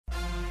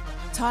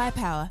Tyre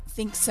Power.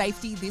 Think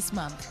safety this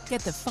month.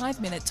 Get the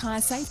 5-minute tyre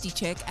safety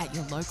check at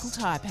your local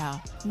Tyre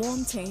Power.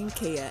 Warn Team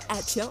Kia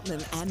at Cheltenham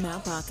and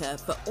Mount Barker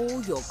for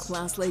all your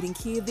class-leading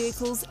Kia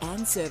vehicles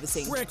and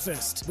servicing.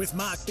 Breakfast with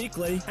Mark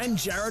Bickley and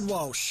Jared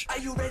Walsh. Are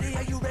you ready?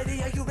 Are you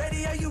ready? Are you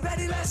ready? Are you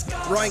ready? Let's go!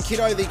 Ryan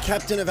Kiddo, the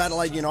captain of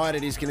Adelaide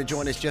United, is going to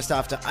join us just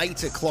after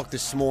 8 o'clock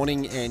this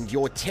morning. And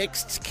your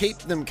texts, keep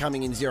them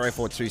coming in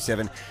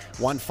 0427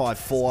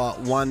 154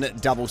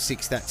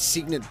 166. That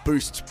Signet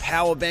Boost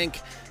power bank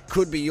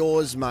could be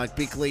yours, Mark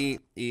Bickley.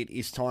 It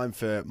is time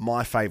for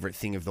my favourite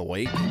thing of the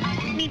week.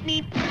 Meep,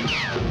 meep.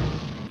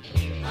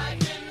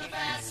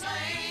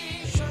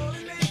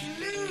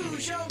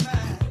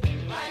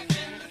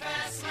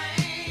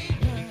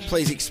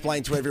 Please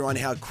explain to everyone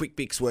how Quick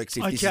Bicks works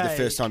if this is the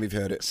first time you've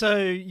heard it. So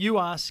you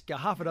ask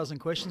half a dozen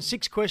questions,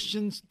 6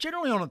 questions,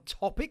 generally on a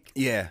topic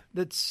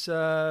that's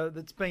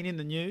been in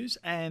the news,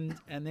 and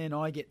then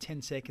I get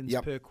 10 seconds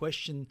per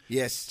question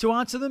to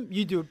answer them.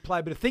 You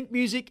play a bit of think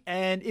music,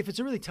 and if it's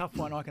a really tough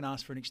one, I can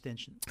ask for an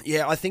extension.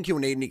 Yeah, I think you'll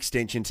need an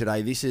extension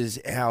today. This is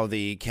how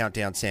the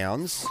countdown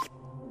sounds.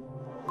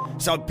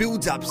 So it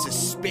builds up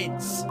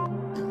suspense.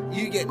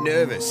 You get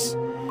nervous.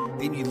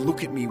 Then you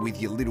look at me with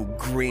your little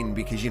grin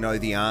because you know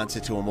the answer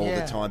to them all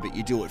the time, but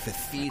you do it for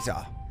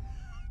theatre.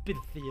 Bit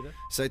of theatre.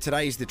 So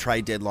today is the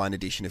trade deadline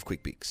edition of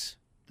Quick Bicks.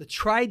 The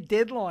trade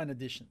deadline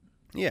edition?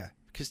 Yeah,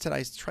 because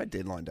today's trade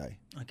deadline day.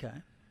 Okay.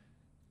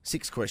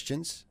 6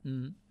 questions.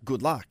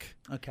 Good luck.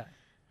 Okay.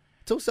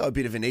 It's also a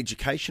bit of an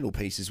educational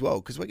piece as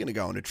well because we're going to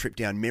go on a trip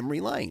down memory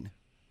lane.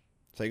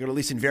 So you've got to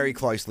listen very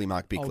closely,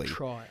 Mark Bickley.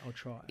 I'll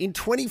try. In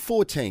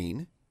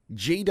 2014,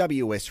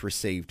 GWS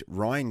received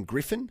Ryan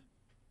Griffin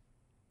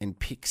and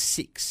pick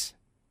 6,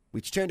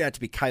 which turned out to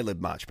be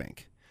Caleb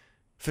Marchbank.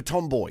 For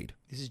Tom Boyd.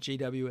 This is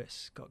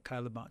GWS, got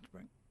Caleb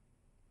Marchbank.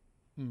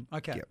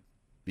 Okay. Yep.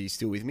 Are you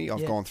still with me?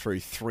 I've gone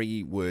through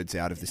 3 words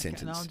out of the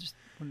sentence. No, I just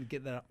wanted to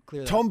get that up,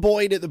 clear that Tom up.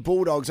 Boyd at the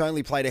Bulldogs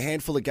only played a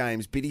handful of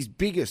games, but his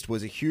biggest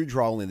was a huge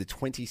role in the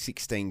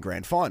 2016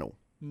 Grand Final.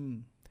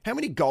 How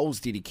many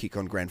goals did he kick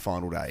on Grand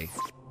Final day?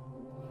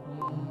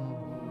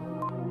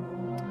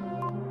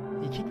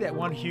 He kicked that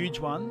one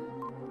huge one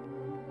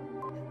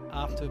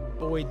after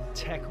Boyd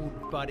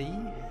tackled Buddy.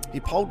 He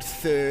polled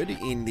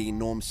 3rd in the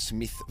Norm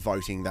Smith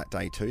voting that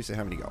day too, so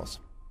how many goals?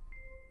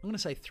 I'm going to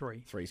say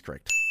 3. 3 is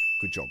correct.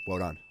 Good job. Well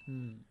done.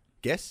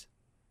 Guess?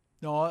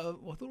 No, I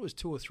thought it was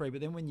 2 or 3,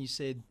 but then when you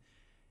said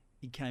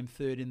he came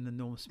 3rd in the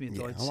Norm Smith,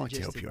 I like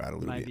to help you out a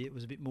little maybe bit. it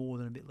was a bit more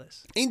than a bit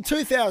less. In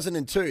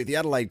 2002, the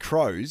Adelaide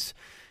Crows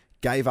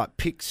gave up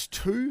picks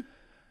 2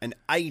 and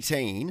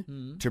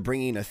 18 to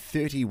bring in a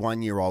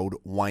 31-year-old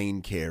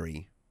Wayne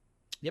Carey.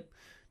 Yep.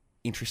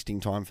 Interesting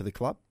time for the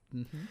club.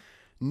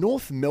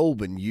 North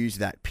Melbourne used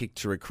that pick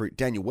to recruit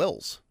Daniel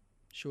Wells.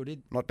 Sure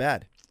did. Not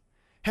bad.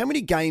 How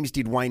many games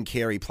did Wayne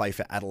Carey play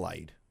for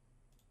Adelaide?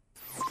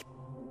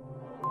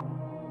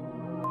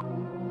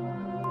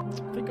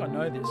 I think I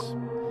know this.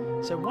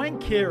 So Wayne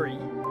Carey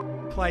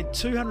played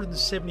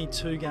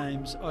 272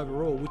 games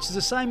overall, which is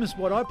the same as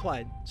what I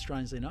played,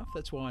 strangely enough.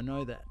 That's why I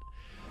know that.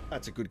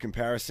 That's a good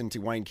comparison to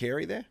Wayne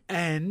Carey there.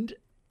 And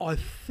I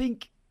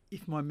think,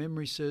 if my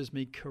memory serves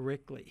me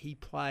correctly, he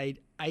played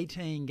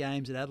 18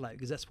 games at Adelaide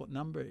because that's what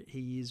number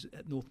he is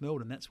at North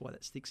Melbourne. That's why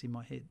that sticks in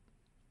my head.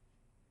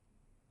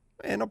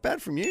 Yeah, not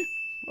bad from you.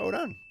 Well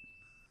done.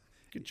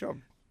 Good job.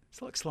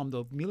 It's like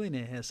Slumdog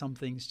Millionaire, how some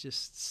things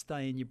just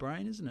stay in your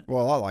brain, isn't it?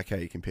 Well, I like how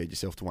you compared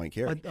yourself to Wayne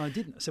Carey. I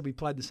didn't. I said we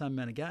played the same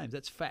amount of games.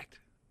 That's fact.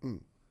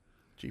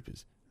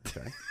 Jeepers.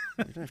 Okay.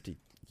 You don't have to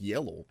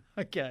yell or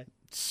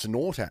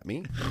snort at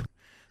me.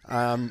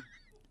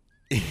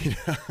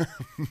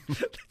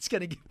 It's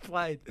going to get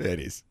played. It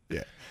is,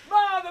 yeah.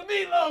 Ma, the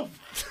meatloaf!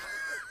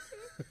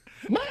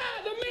 Ma,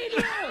 the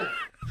meatloaf!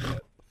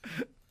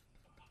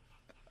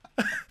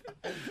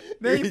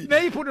 Now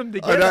you put them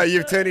together. I know,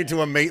 you've turned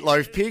into a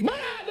meatloaf pig. Ma,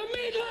 the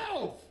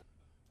meatloaf!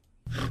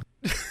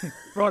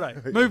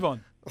 Righto, move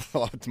on.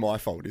 Oh, it's my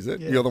fault, is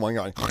it? Yeah. You're the one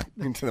going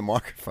into the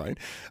microphone.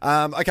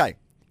 Okay,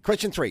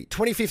 question 3.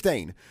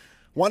 2015,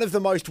 one of the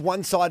most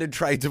one-sided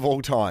trades of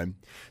all time.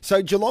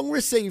 So Geelong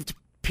received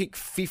pick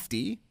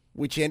 50,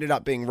 which ended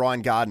up being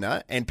Ryan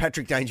Gardner, and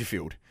Patrick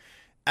Dangerfield.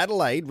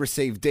 Adelaide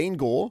received Dean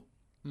Gore,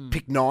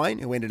 pick 9,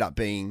 who ended up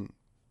being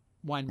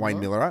Wayne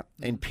Miller,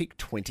 and pick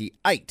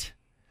 28.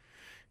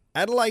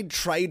 Adelaide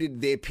traded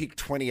their pick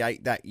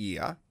 28 that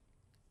year,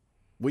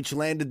 which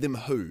landed them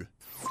who?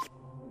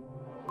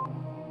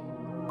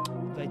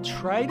 They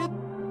traded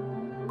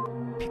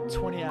pick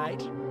 28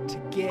 to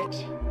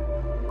get...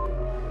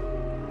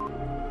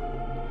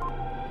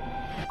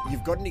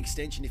 You've got an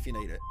extension if you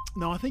need it.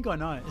 No, I think I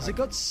know. Has it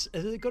got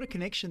a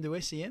connection to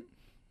SEN?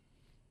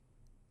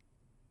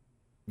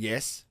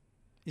 Yes.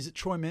 Is it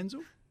Troy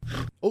Menzel?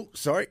 Oh,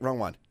 sorry, wrong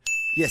one.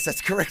 Yes,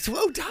 that's correct.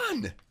 Well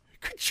done.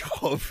 Good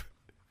job.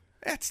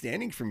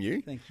 Outstanding from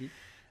you. Thank you.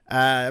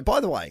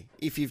 By the way,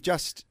 if you've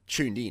just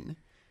tuned in,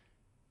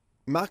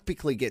 Mark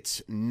Bickley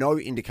gets no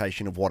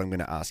indication of what I'm going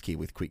to ask here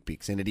with Quick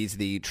Bicks, and it is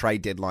the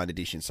trade deadline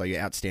edition, so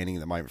you're outstanding at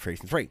the moment for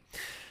Ethan 3.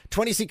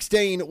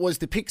 2016 was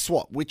the pick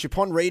swap, which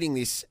upon reading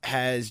this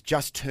has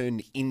just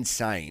turned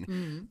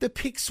insane. The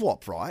pick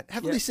swap, right?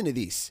 Have a listen to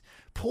this.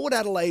 Port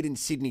Adelaide and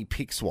Sydney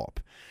pick swap.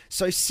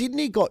 So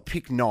Sydney got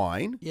pick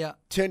 9. Yeah.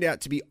 Turned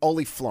out to be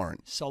Ollie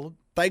Florent. Solid.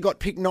 They got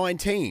pick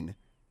 19.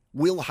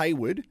 Will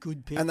Hayward.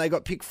 Good pick. And they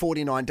got pick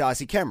 49,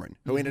 Darcy Cameron,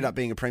 who ended up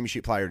being a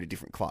premiership player at a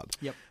different club.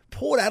 Yep.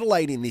 Port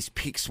Adelaide in this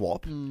pick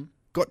swap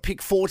got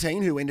pick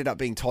 14, who ended up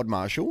being Todd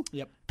Marshall.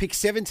 Yep. Pick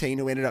 17,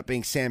 who ended up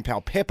being Sam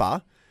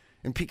Powell-Pepper.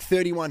 And pick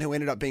 31, who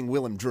ended up being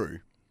Willem Drew.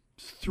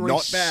 3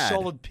 Not bad.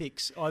 solid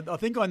picks. I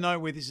think I know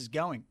where this is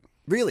going.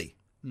 Really?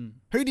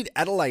 Who did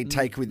Adelaide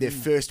take with their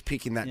first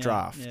pick in that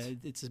draft? Yeah,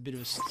 it's a bit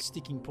of a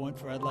sticking point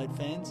for Adelaide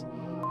fans.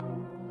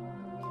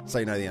 So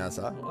you know the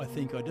answer? I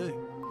think I do.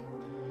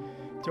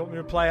 Do you want me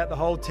to play out the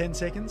whole 10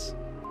 seconds?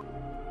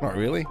 Not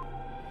really.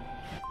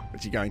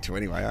 But you're going to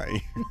anyway, aren't you?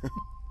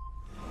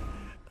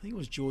 I think it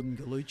was Jordan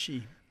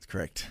Gallucci. That's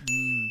correct.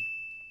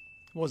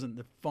 Wasn't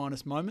the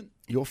finest moment.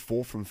 You're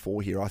 4 from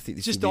 4 here. I think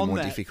this Just will be on more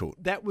that, difficult.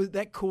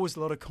 That caused a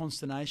lot of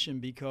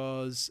consternation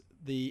because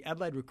the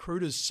Adelaide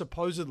recruiters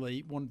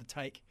supposedly wanted to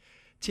take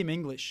Tim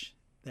English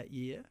that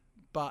year,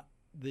 but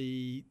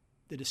the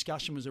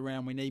discussion was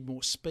around we need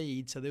more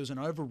speed, so there was an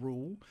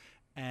overrule,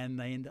 and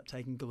they ended up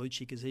taking Gallucci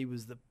because he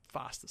was the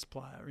fastest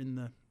player in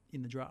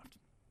the draft.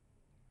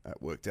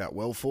 That worked out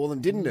well for them,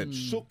 didn't it?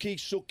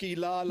 Suki,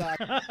 la la.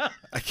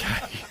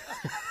 Okay.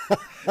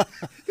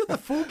 Got the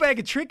full bag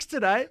of tricks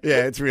today.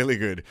 Yeah, it's really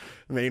good.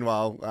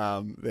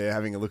 Meanwhile, they're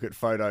having a look at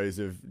photos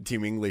of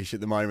Tim English at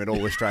the moment,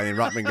 all Australian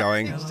ruckman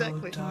going.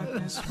 Exactly.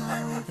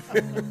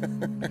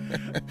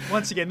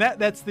 Once again,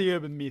 that's the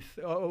urban myth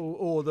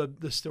or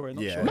the story.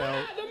 Not sure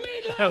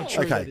how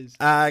true that is.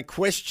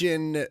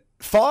 Question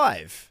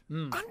 5.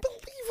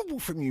 Unbelievable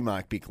from you,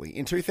 Mark Bickley.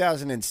 In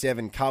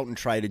 2007, Carlton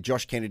traded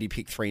Josh Kennedy,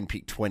 pick 3 and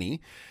pick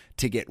 20,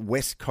 to get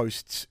West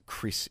Coast's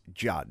Chris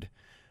Judd.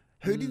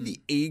 Who did the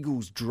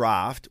Eagles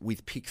draft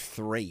with pick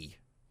 3?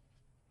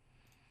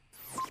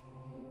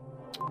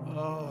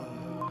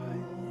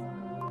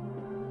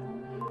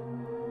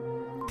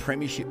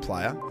 Premiership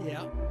player.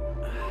 Yeah.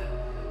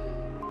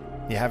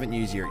 You haven't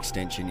used your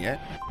extension yet.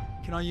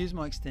 Can I use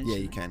my extension? Yeah,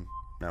 you can.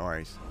 No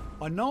worries.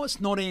 I know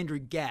it's not Andrew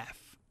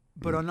Gaff,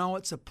 but I know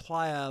it's a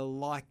player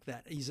like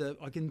that.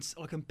 I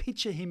can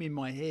picture him in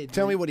my head.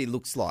 Tell me what he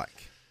looks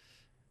like.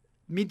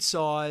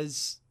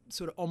 Mid-size,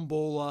 sort of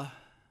on-baller.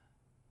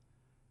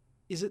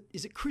 Is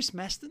it Chris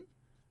Maston?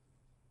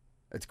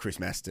 It's Chris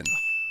Maston.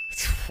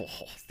 Oh,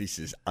 this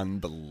is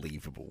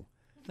unbelievable.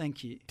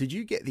 Thank you. Did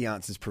you get the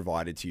answers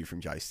provided to you from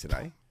Jace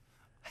today?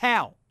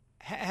 How?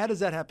 How does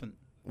that happen?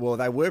 Well,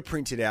 they were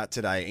printed out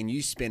today, and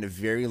you spent a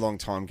very long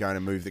time going to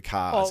move the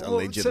cars,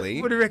 allegedly.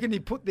 So what do you reckon? He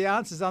put the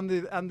answers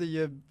under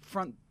your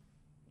front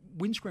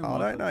windscreen? I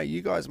don't know.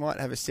 You guys might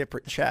have a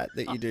separate chat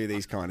that you do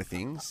these kind of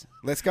things.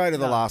 Let's go to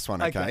the last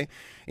one, okay?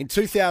 In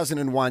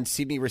 2001,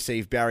 Sydney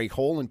received Barry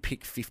Hall and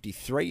pick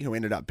 53, who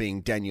ended up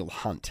being Daniel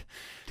Hunt.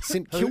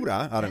 St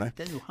Kilda, I don't know.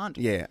 Daniel Hunt.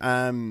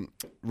 Yeah,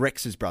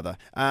 Rex's brother.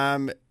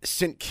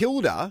 St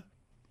Kilda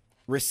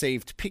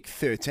received pick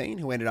 13,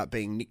 who ended up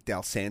being Nick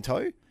Del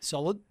Santo.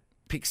 Solid.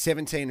 Pick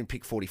 17 and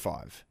pick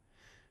 45.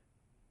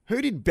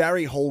 Who did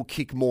Barry Hall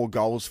kick more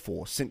goals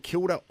for, St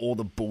Kilda or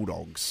the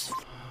Bulldogs?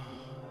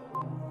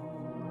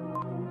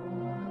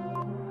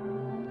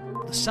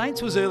 The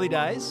Saints was early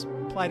days.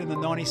 Played in the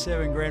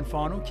 97 grand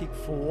final, kicked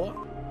 4.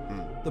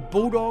 The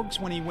Bulldogs,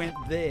 when he went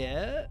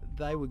there,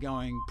 they were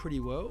going pretty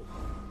well.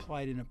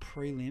 Played in a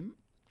prelim.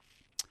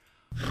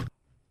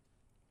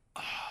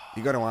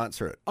 You got to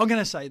answer it. I'm going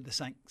to say the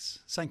Saints.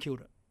 St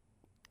Kilda.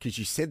 Because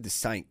you said the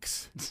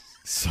Saints.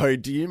 So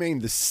do you mean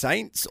the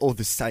Saints or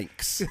the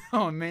Saints?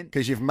 Oh, I meant...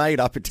 Because you've made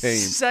up a team.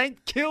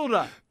 St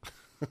Kilda.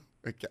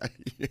 Okay.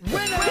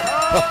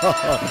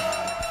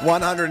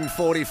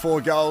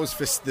 144 goals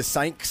for the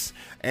Saints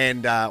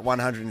and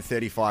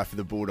 135 for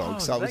the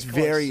Bulldogs. So it was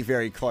very,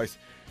 very close.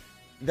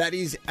 That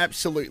is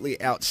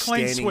absolutely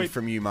outstanding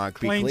from you, Mark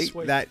Bickley.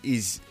 That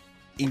is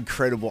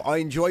incredible. I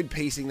enjoyed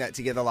piecing that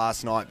together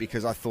last night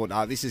because I thought,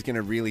 this is going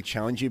to really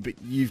challenge you, but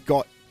you've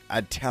got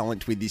a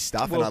talent with this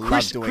stuff, and I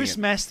love doing it. Chris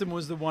Maston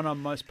was the one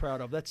I'm most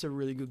proud of. That's a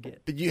really good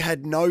get. But you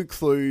had no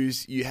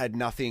clues. You had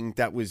nothing.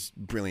 That was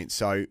brilliant.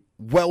 So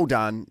well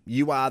done.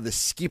 You are the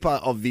skipper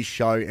of this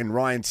show, and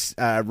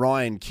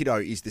Ryan Kiddo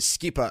is the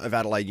skipper of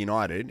Adelaide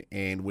United,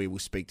 and we will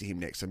speak to him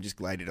next. I'm just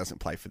glad he doesn't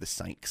play for the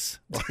Saints.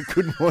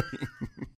 Good morning.